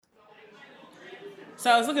So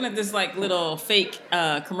I was looking at this like little fake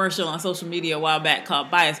commercial on social media a while back called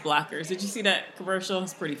Bias Blockers. Did you see that commercial?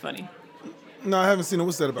 It's pretty funny. No, I haven't seen it.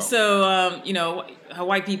 What's that about? So, how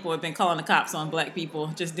white people have been calling the cops on black people,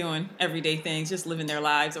 just doing everyday things, just living their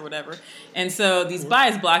lives or whatever. And so these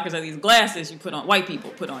bias blockers are these glasses you put on, white people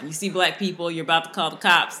put on. You see black people, you're about to call the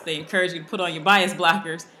cops. They encourage you to put on your bias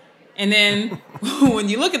blockers. And then when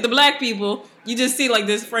you look at the black people, you just see like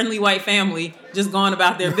this friendly white family just going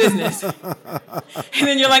about their business. And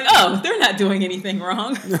then you're like, oh, they're not doing anything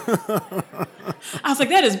wrong. I was like,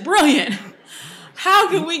 that is brilliant. How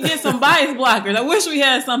can we get some bias blockers? I wish we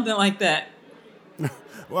had something like that.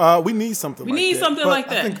 We need something like that. We need something like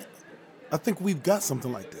that. I think we've got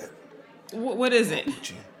something like that. What is it?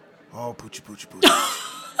 Poochie. Oh, poochie, poochie, poochie.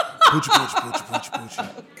 Poochie, poochie, poochie, poochie, poochie.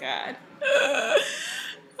 Oh, God.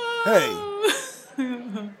 Hey,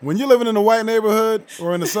 when you're living in a white neighborhood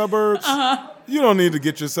or in the suburbs, you don't need to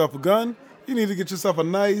get yourself a gun. You need to get yourself a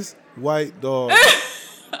nice white dog.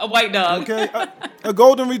 A white dog. Okay? A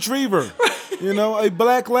golden retriever. A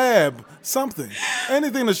black lab. Something.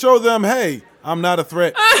 Anything to show them, hey, I'm not a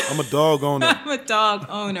threat. I'm a dog owner. I'm a dog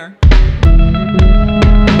owner.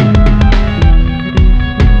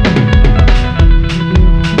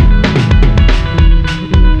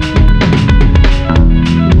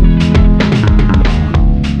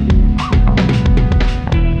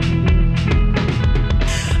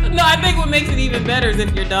 No, I think what makes it even better is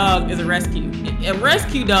if your dog is a rescue. A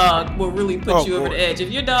rescue dog will really put you over the edge.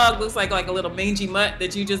 If your dog looks like a little mangy mutt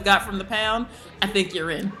that you just got from the pound, I think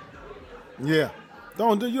you're in. Yeah.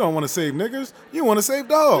 You don't want to save niggers. You want to save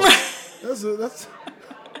dogs. That's.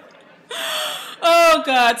 Oh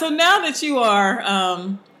God! So now that you are,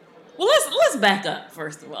 let's back up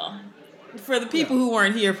first of all. For the people who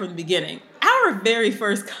weren't here from the beginning, our very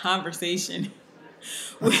first conversation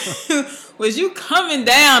was you coming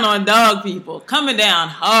down on dog people, coming down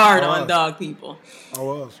hard on dog people. I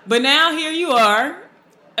was. But now here you are,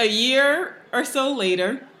 a year or so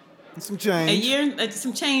later. Some change.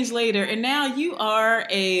 Some change later, and now you are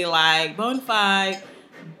a bona fide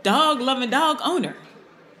dog-loving dog owner.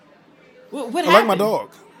 What happened? I like my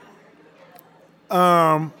dog.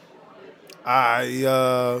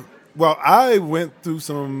 I went through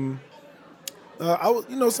some.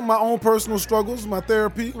 Some of my own personal struggles, my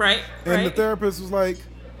therapy. Right. And the therapist was like,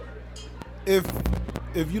 if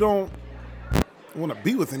you don't want to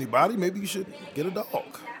be with anybody, maybe you should get a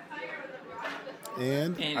dog.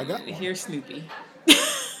 And I got one. Here's Snoopy.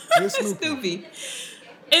 Here's Snoopy.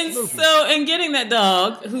 And so, in getting that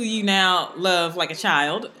dog, who you now love like a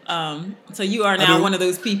child, so you are now one of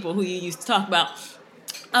those people who you used to talk about.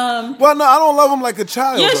 Well, no, I don't love him like a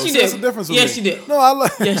child. Yes, you do. That's the difference with Yes, me. you do. No, I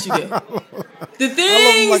love. Yes, you do. I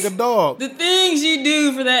love him like a dog. The things you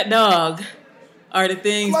do for that dog are the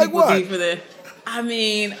things like people what? do for the. I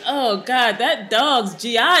mean, oh God, that dog's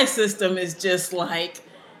GI system is just like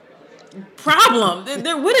problem.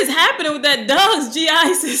 What is happening with that dog's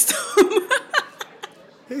GI system?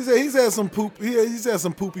 He's had some poop. He's had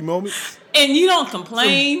some poopy moments. And you don't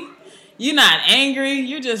complain. You're not angry.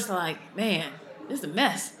 You're just like, man, this is a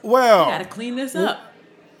mess. Well, I gotta clean this up.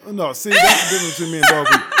 No, see, that's the difference between me and dog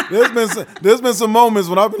people. There's been some moments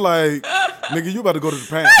when I've been like, nigga, you about to go to the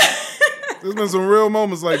pound. There's been some real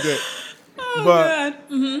moments like that. Oh, but God.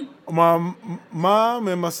 Mm-hmm. My mom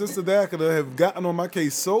and my sister Dakota have gotten on my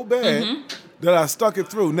case so bad that I stuck it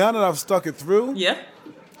through. Now that I've stuck it through,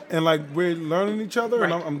 and like we're learning each other,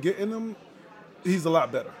 and I'm getting him, he's a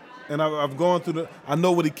lot better. And I've gone through I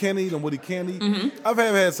know what he can eat and what he can't eat. Mm-hmm. I've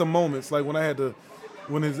had some moments like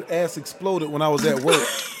when his ass exploded when I was at work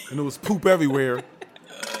and there was poop everywhere.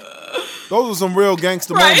 Those were some real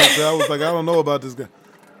gangster moments that I was like, I don't know about this guy.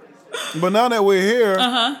 But now that we're here.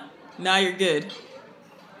 Now you're good.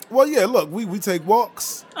 Well, yeah, look, we take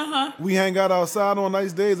walks. We hang out outside on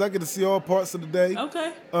nice days. I get to see all parts of the day.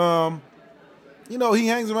 Okay. He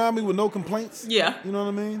hangs around me with no complaints. Yeah. You know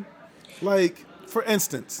what I mean? Like, for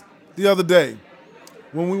instance, the other day,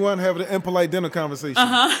 when we weren't having an impolite dinner conversation.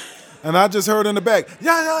 And I just heard in the back,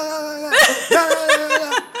 yeah.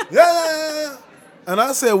 And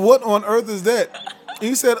I said, what on earth is that? And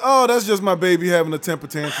he said, oh, that's just my baby having a temper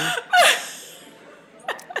tantrum.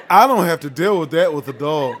 I don't have to deal with that with a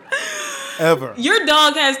dog, ever. Your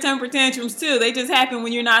dog has temper tantrums, too. They just happen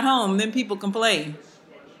when you're not home. Then people complain.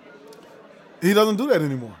 He doesn't do that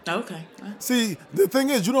anymore. Okay. See, the thing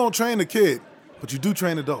is, you don't train a kid, but you do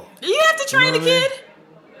train a dog. You have to train a kid?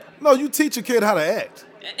 No, you teach a kid how to act.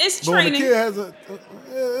 It's but training. When a kid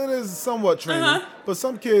it is somewhat training. But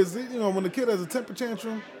some kids, when the kid has a temper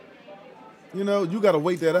tantrum, you got to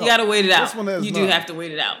wait that out. You got to wait it out. This one has You do have to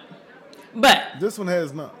wait it out. But this one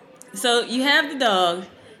has none. So you have the dog,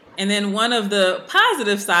 and then one of the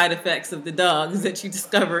positive side effects of the dog is that you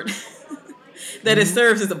discovered that it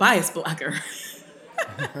serves as a bias blocker.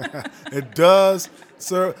 It does,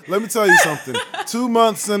 sir. Let me tell you something. 2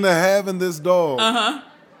 months into having this dog,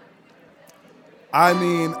 I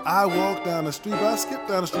mean, I walk down the street, but I skip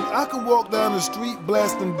down the street. I can walk down the street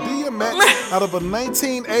blasting DMX out of a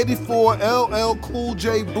 1984 LL Cool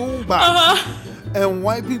J boombox. And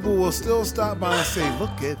white people will still stop by and say,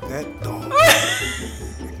 look at that dog.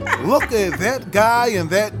 Look at that guy and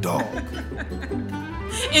that dog.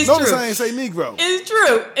 It's Notice true. I ain't say Negro. It's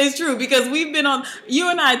true. It's true because we've been on. You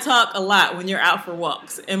and I talk a lot when you're out for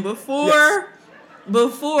walks, and before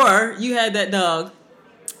you had that dog,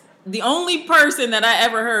 the only person that I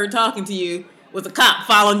ever heard talking to you was a cop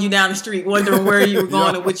following you down the street, wondering where you were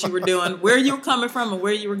going and what you were doing, where you were coming from, and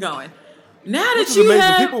where you were going. Now that you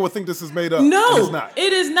have, people would think this is made up. No, it's not.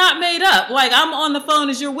 It is not made up. Like I'm on the phone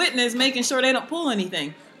as your witness, making sure they don't pull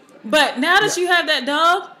anything. But now that you have that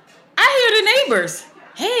dog, I hear the neighbors.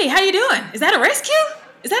 Hey, how you doing? Is that a rescue?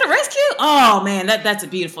 Is that a rescue? Oh man, that's a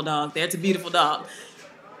beautiful dog. There, it's a beautiful dog.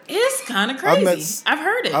 It's kind of crazy. I've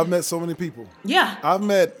heard it. I've met so many people. Yeah. I've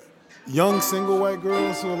met young single white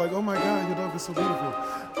girls who are like, oh my God, your dog is so beautiful.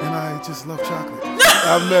 And I just love chocolate.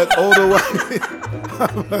 I've met older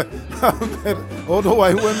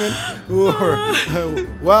white women who are,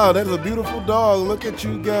 wow, that's a beautiful dog. Look at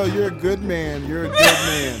you go. You're a good man. You're a good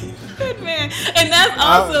man. Good man. And that's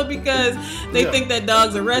also because they think that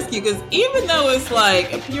dog's a rescue. Because even though it's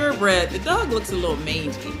like a purebred, the dog looks a little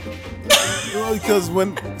mangy. Well, because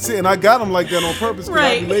and I got him like that on purpose because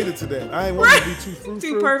I related to that. I ain't want him to be too frou-frou.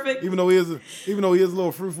 Too perfect. Even though he is a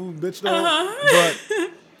little frou-frou bitch dog.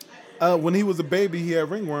 But when he was a baby, he had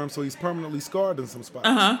ringworm, so he's permanently scarred in some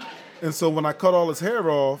spots. And so when I cut all his hair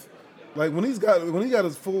off, like when he got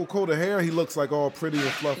his full coat of hair, he looks like all pretty and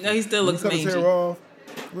fluffy. No, he still looks mangy. Cut his hair off.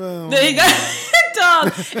 Well, there you go.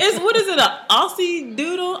 Dog. What is it? An Aussie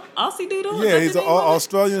Doodle? Aussie Doodle? Yeah, he's an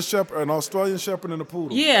Australian Shepherd and a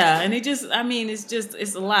poodle. Yeah, and it's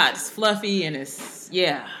a lot. It's fluffy and it's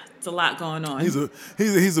a lot going on. He's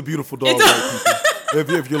a beautiful dog,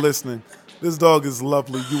 if you're listening. This dog is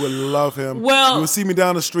lovely. You would love him. Well, you would see me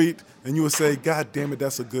down the street and you would say, God damn it,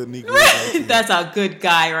 that's a good Negro. Right that's a good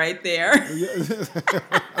guy right there.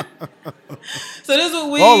 So this is what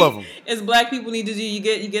we, all of them, as black people, need to do. You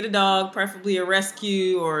get a dog, preferably a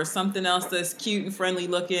rescue or something else that's cute and friendly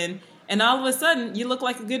looking, and all of a sudden you look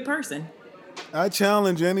like a good person. I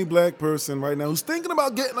challenge any black person right now who's thinking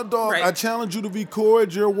about getting a dog. Right. I challenge you to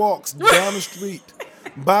record your walks down the street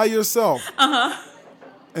by yourself.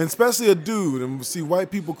 And especially a dude, and see white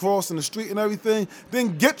people crossing the street and everything,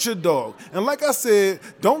 then get your dog. And like I said,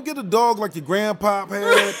 don't get a dog like your grandpop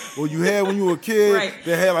had or you had when you were a kid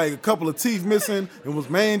that had like a couple of teeth missing and was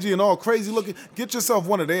mangy and all crazy looking. Get yourself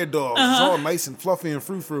one of their dogs. It's all nice and fluffy and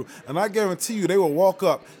frou-frou. And I guarantee you they will walk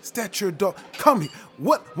up. Is that your dog? Come here.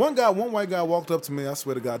 What? One white guy walked up to me. I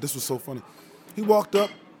swear to God, this was so funny. He walked up.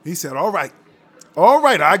 He said, all right,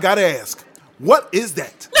 I got to ask. What is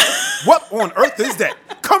that? What on earth is that?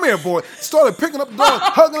 Come here, boy. Started picking up the dog,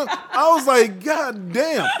 hugging him. I was like, God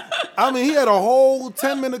damn. I mean, he had a whole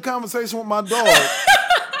 10-minute conversation with my dog.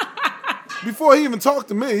 Before he even talked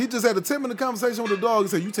to me, he just had a 10-minute conversation with the dog. He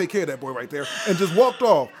said, you take care of that boy right there. And just walked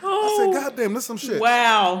off. I said, God damn, this is some shit.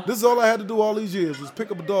 Wow. This is all I had to do all these years was pick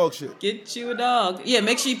up a dog shit. Get you a dog. Yeah,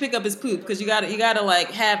 make sure you pick up his poop because you gotta like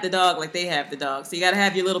have the dog like they have the dog. So you gotta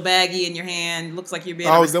have your little baggie in your hand. Looks like you're being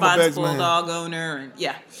a responsible dog owner. And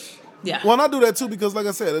yeah. Well, and I do that too because, like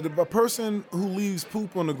I said, a person who leaves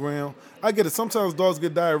poop on the ground, I get it. Sometimes dogs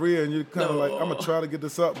get diarrhea, and you're kind of like, I'm gonna try to get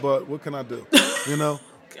this up, but what can I do? You know.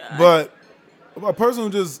 But a person who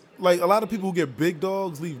just like a lot of people who get big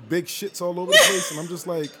dogs leave big shits all over the place, and I'm just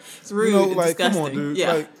like, it's rude. You know, like disgusting. Come on, dude.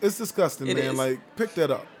 Yeah. Like it's disgusting, man. Is. Like pick that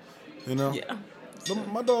up. You know. Yeah.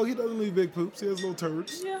 My dog, he doesn't leave big poops. He has little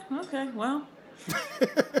turds. Yeah. Okay. Well.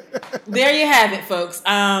 There you have it, folks.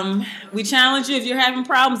 We challenge you if you're having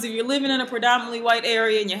problems, if you're living in a predominantly white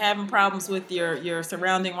area and you're having problems with your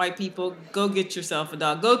surrounding white people, go get yourself a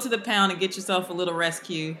dog. Go to the pound and get yourself a little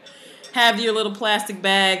rescue. Have your little plastic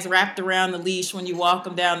bags wrapped around the leash when you walk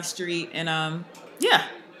them down the street, and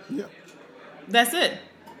that's it.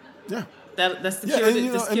 Yeah, that's the security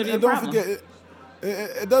and don't forget,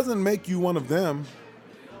 it doesn't make you one of them.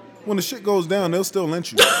 When the shit goes down, they'll still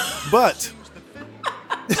lynch you, but.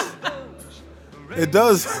 It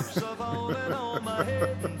does.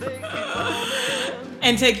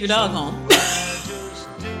 And take your dog home.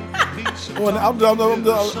 Well, I'm just going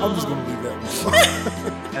to leave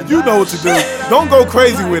that. You know what to do. Don't go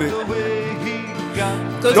crazy with it.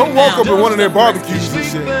 Don't walk up in one of their barbecues and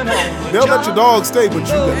shit. They'll let your dog stay, but you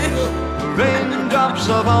got. Raindrops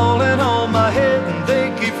are falling on my head and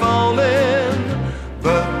they keep falling.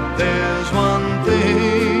 But there's one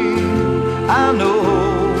thing I know.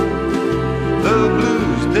 The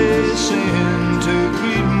blues they send to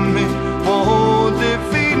greet me won't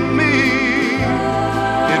defeat me.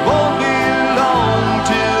 It won't be long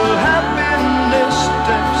till happiness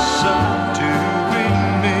steps up to greet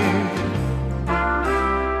me.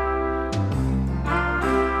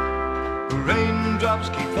 Raindrops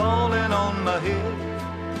keep falling on my head,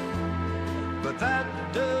 but that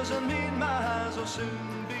doesn't mean my eyes will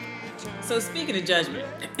soon be turned. So speaking of judgment,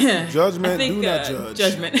 judgment, I think, do not judge.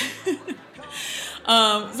 Judgment.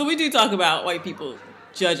 So we do talk about white people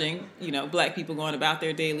judging, black people going about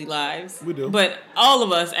their daily lives. We do. But all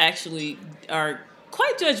of us actually are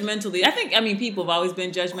quite judgmentally. People have always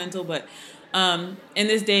been judgmental, but in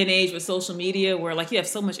this day and age with social media where you have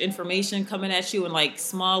so much information coming at you in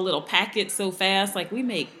small little packets so fast, we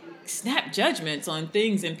make snap judgments on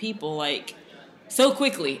things and people so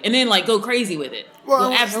quickly and then go crazy with it.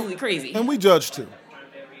 Well, absolutely crazy. And we judge too.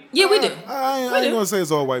 Yeah, we do. I ain't gonna say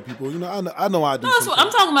it's all white people. I know I do. No,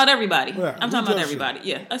 I'm talking about everybody. Yeah, I'm talking about everybody. Shit.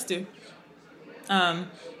 Yeah, us too.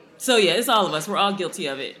 So yeah, it's all of us. We're all guilty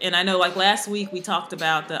of it. And I know last week we talked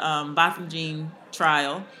about the Botham Jean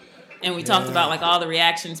trial, and we talked about all the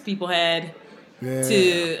reactions people had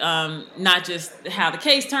to not just how the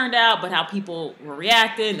case turned out, but how people were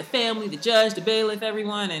reacting, the family, the judge, the bailiff,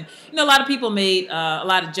 everyone. And a lot of people made a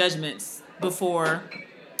lot of judgments before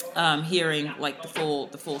hearing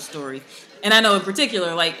the full story. And I know in particular,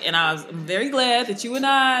 and I'm very glad that you and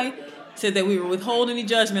I said that we were withholding any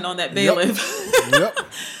judgment on that bailiff. Yep.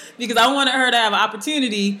 Because I wanted her to have an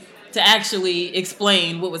opportunity to actually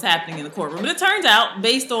explain what was happening in the courtroom. But it turns out,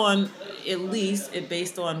 based on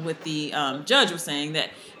what the judge was saying, that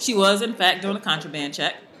she was in fact doing a contraband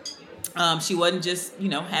check. She wasn't just,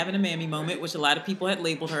 having a mammy moment, which a lot of people had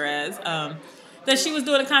labeled her as. That she was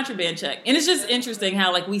doing a contraband check. And it's just interesting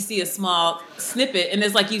how we see a small snippet and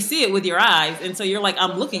it's you see it with your eyes. And so you're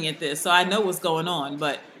I'm looking at this, so I know what's going on.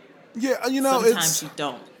 But sometimes you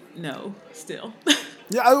don't know still.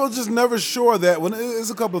 Yeah, I was just never sure that. There's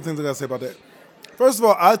a couple of things I got to say about that. First of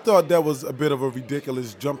all, I thought that was a bit of a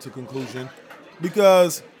ridiculous jump to conclusion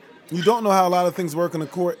because you don't know how a lot of things work in the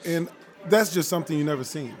court. And that's just something you've never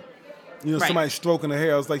seen. Right. Somebody stroking her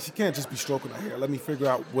hair. I was she can't just be stroking her hair. Let me figure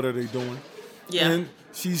out what are they doing. Yeah. And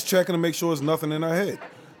she's checking to make sure there's nothing in her head.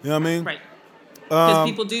 You know what I mean? Right. Because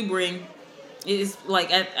people do bring, it's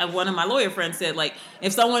one of my lawyer friends said,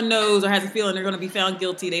 if someone knows or has a feeling they're going to be found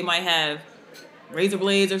guilty, they might have razor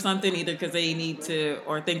blades or something, either because they need to,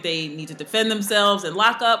 or think they need to defend themselves and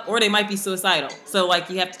lock up, or they might be suicidal. So,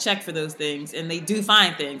 you have to check for those things. And they do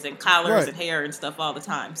find things, and collars and hair and stuff all the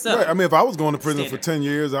time. So, if I was going to prison for 10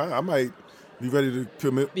 years, I might be ready to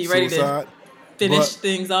commit suicide. Finish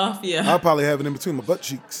things off, I'll probably have it in between my butt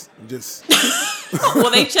cheeks. Just. Well,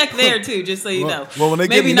 they check there too, just so you know. Well, when they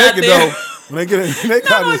get me naked though, when they get naked,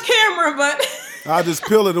 not on camera, but I just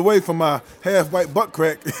peel it away from my half white butt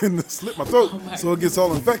crack and slit my throat so it gets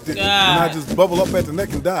all infected, and I just bubble up at the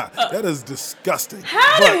neck and die. That is disgusting.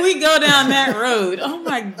 How did we go down that road? Oh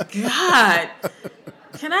my God.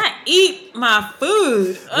 Can I eat my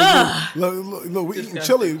food? Ugh. Look, we're eating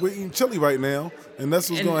chili. We're eating chili right now, and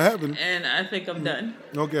that's what's going to happen. And I think I'm done.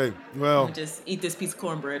 Okay, well. I'm just eat this piece of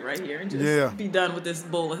cornbread right here and just be done with this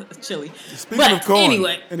bowl of chili. Speaking of corn.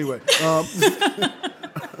 Anyway.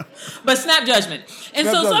 But snap judgment. And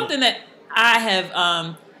something that I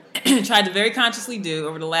have tried to very consciously do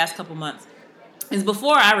over the last couple months is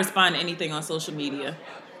before I respond to anything on social media,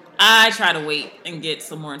 I try to wait and get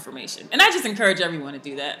some more information. And I just encourage everyone to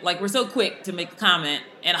do that. We're so quick to make a comment,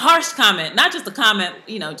 and a harsh comment, not just a comment,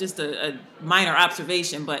 just a minor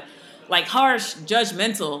observation, but harsh,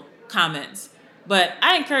 judgmental comments. But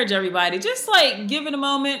I encourage everybody, just give it a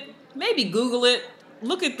moment, maybe Google it,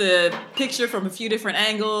 look at the picture from a few different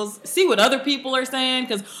angles, see what other people are saying.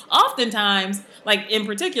 Because oftentimes, in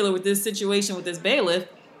particular with this situation with this bailiff,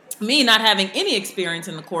 me not having any experience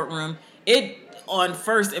in the courtroom, on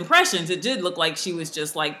first impressions, it did look like she was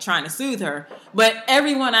just trying to soothe her. But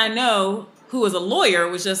everyone I know who was a lawyer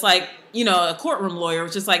was just a courtroom lawyer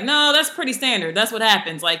was just no, that's pretty standard. That's what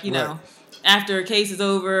happens. After a case is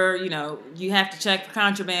over, you have to check for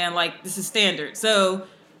contraband. This is standard. So,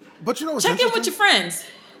 but check in with your friends.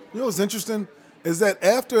 What's interesting is that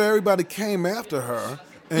after everybody came after her,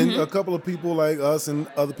 and a couple of people like us and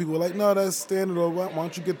other people were no, that's standard. Or why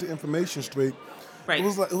don't you get the information straight? Right. It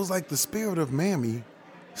was like the spirit of Mammy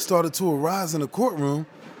started to arise in the courtroom,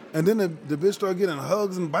 and then the bitch started getting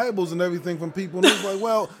hugs and Bibles and everything from people, and it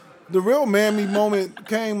was The real mammy moment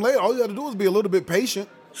came later. All you had to do was be a little bit patient.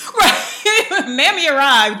 Right. Mammy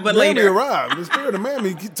arrived, but later. Mammy arrived. The spirit of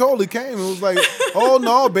Mammy totally came and was like, oh,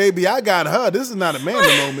 no, baby, I got her. This is not a mammy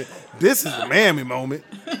moment. This is a mammy moment.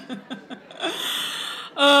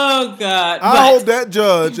 Oh, God. I hope that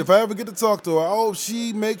judge, if I ever get to talk to her, I hope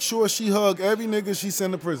she makes sure she hug every nigga she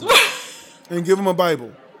send to prison and give him a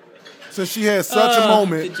Bible. Since she had such a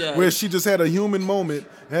moment where she just had a human moment,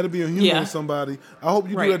 had to be a human with somebody, I hope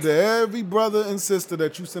you do that to every brother and sister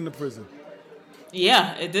that you send to prison.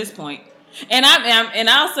 Yeah, at this point. And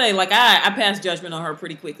I'll say, like, I passed judgment on her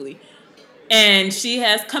pretty quickly. And she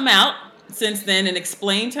has come out since then and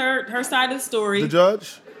explained her side of the story. The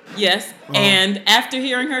judge? Yes. Uh-huh. And after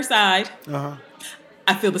hearing her side,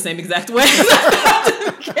 I feel the same exact way.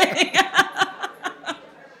 I'm kidding.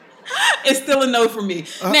 It's still a no for me.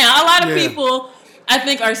 Now, a lot of people, I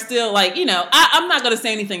think, are still like, you know, I'm not going to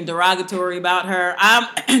say anything derogatory about her.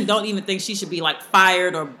 I don't even think she should be like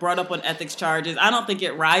fired or brought up on ethics charges. I don't think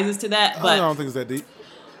it rises to that. But I don't think it's that deep.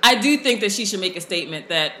 I do think that she should make a statement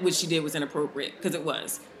that what she did was inappropriate, because it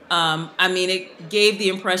was. I mean, it gave the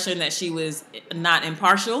impression that she was not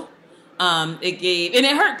impartial. It gave, and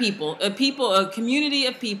it hurt people, a community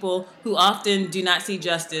of people who often do not see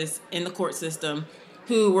justice in the court system,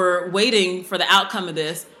 who were waiting for the outcome of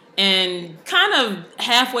this and kind of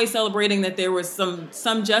halfway celebrating that there was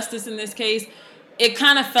some justice in this case. It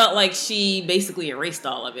kind of felt like she basically erased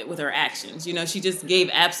all of it with her actions. You know, she just gave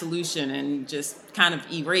absolution and just kind of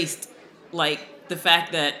erased, like, the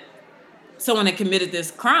fact that someone had committed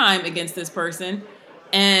this crime against this person,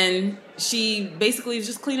 and she basically is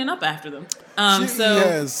just cleaning up after them. She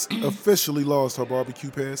has officially lost her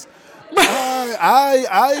barbecue pass.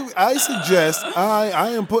 I suggest, I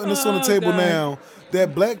am putting this on the table now,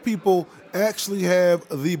 that black people actually have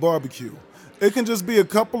the barbecue. It can just be a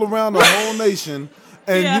couple around the whole nation,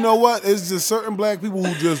 and you know what? It's just certain black people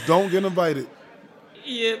who just don't get invited.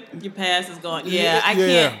 Yep, your pass is gone. Yeah, I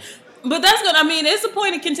can't. But that's good. I mean, it's a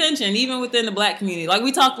point of contention, even within the black community. Like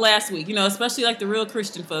we talked last week, you know, especially like the real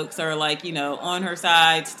Christian folks are like, you know, on her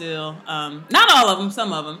side still. Not all of them,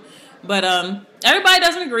 some of them. But everybody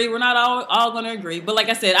doesn't agree. We're not all going to agree. But like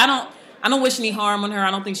I said, I don't wish any harm on her. I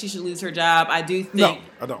don't think she should lose her job. I do think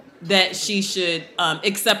I don't. That she should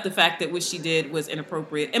accept the fact that what she did was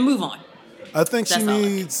inappropriate and move on. I think she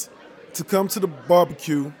needs to come to the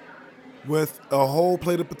barbecue with a whole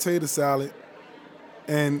plate of potato salad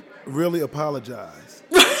and really apologize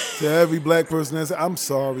to every black person and say, I'm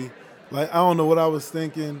sorry. Like, I don't know what I was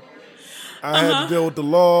thinking. I had to deal with the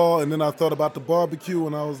law, and then I thought about the barbecue,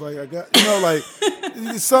 and I was like,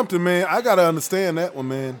 it's something, man. I got to understand that one,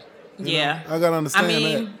 man. You know? I got to understand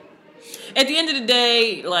that. At the end of the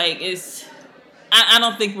day, like, I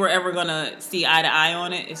don't think we're ever going to see eye to eye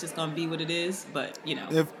on it. It's just going to be what it is, but, you know.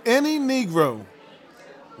 If any Negro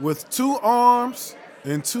with 2 arms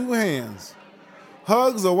and 2 hands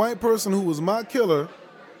hugs a white person who was my killer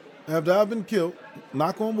after I've been killed,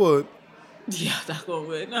 knock on wood. Yeah, knock on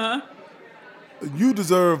wood. You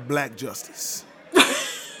deserve black justice.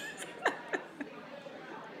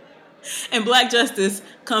 And black justice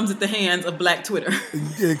comes at the hands of black Twitter.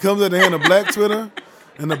 It comes at the hand of black Twitter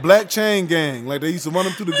and the black chain gang. Like they used to run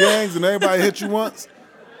them through the gangs and everybody hit you once.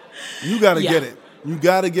 You got to get it. You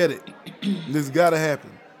got to get it. This got to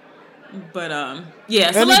happen. But,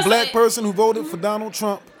 yeah. So any black person who voted for Donald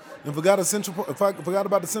Trump and forgot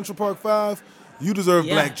about the Central Park 5, you deserve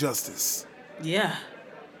black justice. Yeah.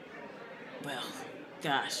 Well,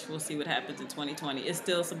 gosh, we'll see what happens in 2020. It's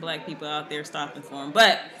still some black people out there stopping for him,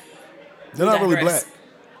 but they're not really black.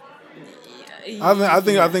 I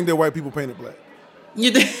think they're white people painted black.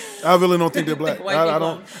 You think? I really don't think they're black. I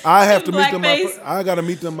don't. I have to meet them. I got to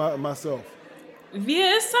meet them myself. Yeah,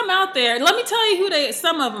 there's some out there. Let me tell you who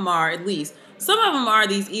some of them are, at least. Some of them are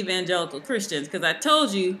these evangelical Christians, because I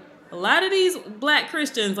told you, a lot of these black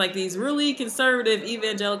Christians, like these really conservative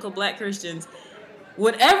evangelical black Christians,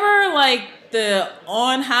 whatever like the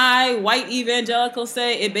on high white evangelicals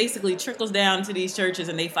say, it basically trickles down to these churches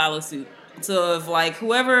and they follow suit. So if like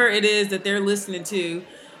whoever it is that they're listening to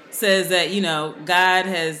says that, you know, God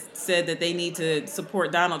has said that they need to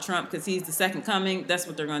support Donald Trump because he's the second coming, that's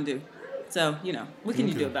what they're going to do. So, you know, what can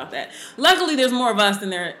you do about that? Luckily, there's more of us than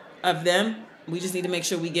there of them. We just need to make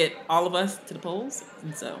sure we get all of us to the polls.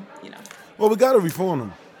 And so, you know. Well, we got to reform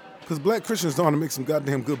them because black Christians know how to make some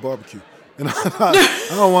goddamn good barbecue. And I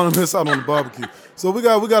don't want to miss out on the barbecue. So we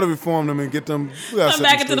got to reform them and get them. Come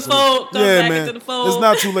back into the fold. Into the fold. It's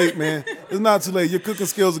not too late, man. It's not too late. Your cooking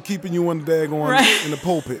skills are keeping you in the daggone in the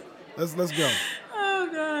pulpit. Let's go. Oh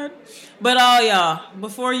God. But all y'all,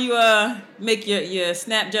 before you make your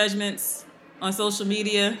snap judgments on social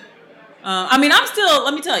media, Let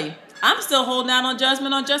me tell you, I'm still holding out on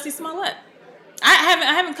judgment on Jussie Smollett. I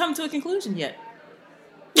haven't come to a conclusion yet.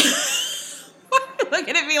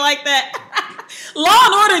 Looking at me like that. Law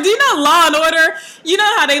and Order. Do you know Law and Order? You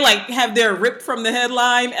know how they like have their ripped from the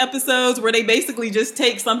headline episodes where they basically just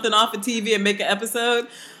take something off of TV and make an episode?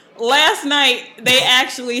 Last night they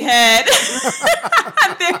actually had. they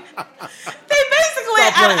basically.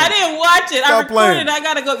 I didn't watch it. I recorded. I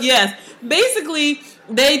gotta go. Yes, basically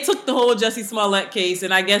they took the whole Jussie Smollett case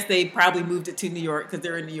and I guess they probably moved it to New York because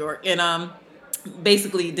they're in New York and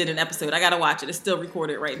basically did an episode. I gotta watch it. It's still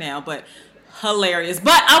recorded right now, but hilarious.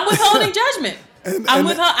 But I'm withholding judgment.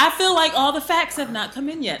 I feel like all the facts have not come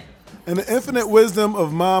in yet. And the infinite wisdom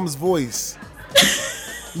of Mom's voice.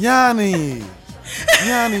 Yanni,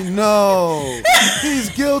 no. He's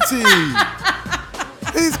guilty.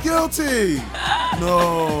 He's guilty.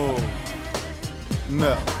 No.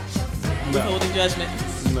 Withholding judgment.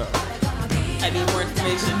 No. I need more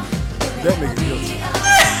information. That nigga guilty.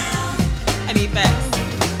 I need facts.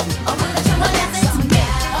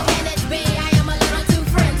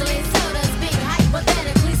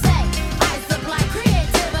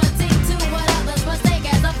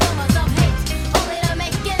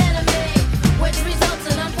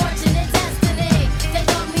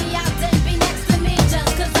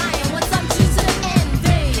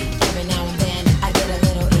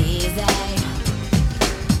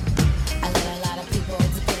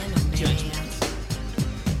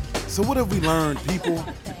 So what have we learned, people?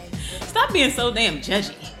 Stop being so damn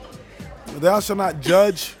judgy. Thou shalt not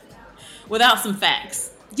judge without some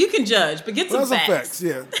facts. You can judge, but get some facts.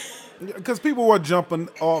 Yeah, because people were jumping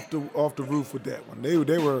off the roof with that one.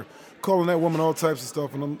 They were calling that woman all types of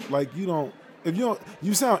stuff, and I'm like, you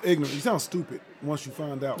sound ignorant. You sound stupid once you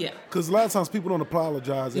find out. Yeah. Because a lot of times people don't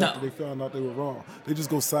apologize after they found out they were wrong. They just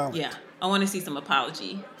go silent. Yeah. I want to see some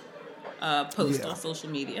apology. Post on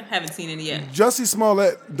social media. Haven't seen any yet. Jussie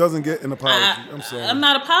Smollett doesn't get an apology. I'm sorry. I'm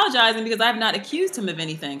not apologizing because I have not accused him of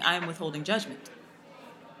anything. I am withholding judgment.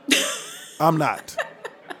 I'm not.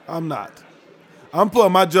 I'm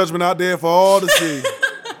putting my judgment out there for all to see.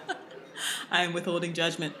 I am withholding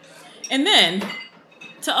judgment. And then,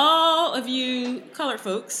 to all of you colored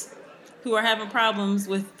folks who are having problems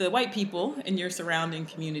with the white people in your surrounding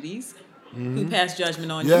communities who pass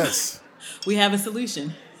judgment on you, we have a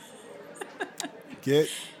solution. Get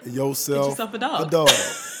yourself a dog.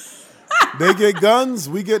 They get guns,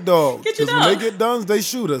 we get dogs. Get your dog. When they get guns, they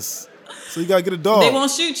shoot us. So you gotta get a dog. They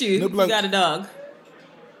won't shoot you. You got a dog.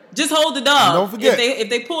 Just hold the dog. Don't forget.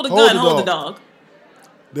 If they pull the gun, hold the dog.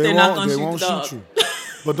 They're not gonna shoot the dog. You.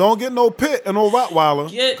 But don't get no pit and no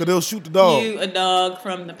Rottweiler because they'll shoot the dog. You a dog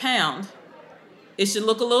from the pound. It should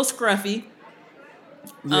look a little scruffy.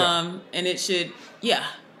 Yeah. And it should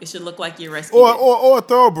look like you're rescuing or a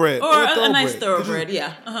thoroughbred. Or a nice thoroughbred,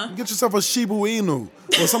 Get yourself a Shiba Inu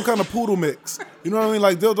or some kind of poodle mix. You know what I mean?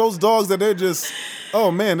 Like those dogs that they're just, oh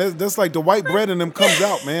man, that's like the white bread in them comes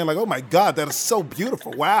out, man. Like, oh my God, that is so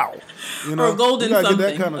beautiful. Wow. You know, or a golden something.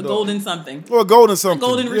 That kind of a dog. golden something. Or a golden something. A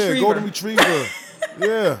golden retriever. Yeah, golden retriever.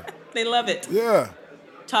 Yeah. They love it. Yeah.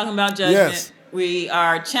 Talking about judgment. Yes. We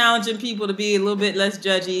are challenging people to be a little bit less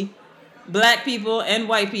judgy. Black people and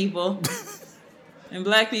white people. And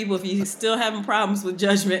black people, if you're still having problems with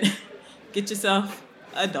judgment, get yourself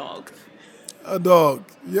a dog. A dog,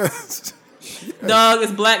 yes. Dog is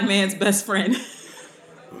black man's best friend.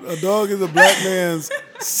 A dog is a black man's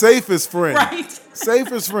safest friend. Right.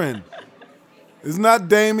 Safest friend. It's not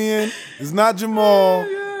Damien. It's not Jamal.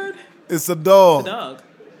 Oh, it's a dog. It's a dog.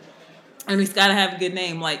 And he's got to have a good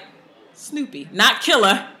name like Snoopy. Not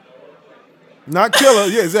Killer. Not Killer.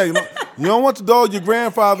 Yeah, exactly. You don't want the dog your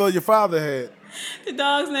grandfather or your father had. The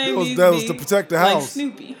dog's name was to protect the house. Like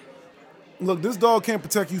Snoopy. Look, this dog can't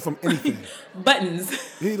protect you from anything. Buttons.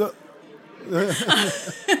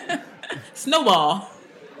 Snowball.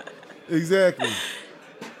 Exactly.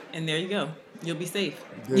 And there you go. You'll be safe.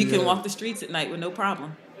 You can walk the streets at night with no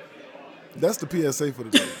problem. That's the PSA for the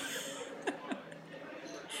day.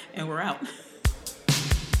 And we're out.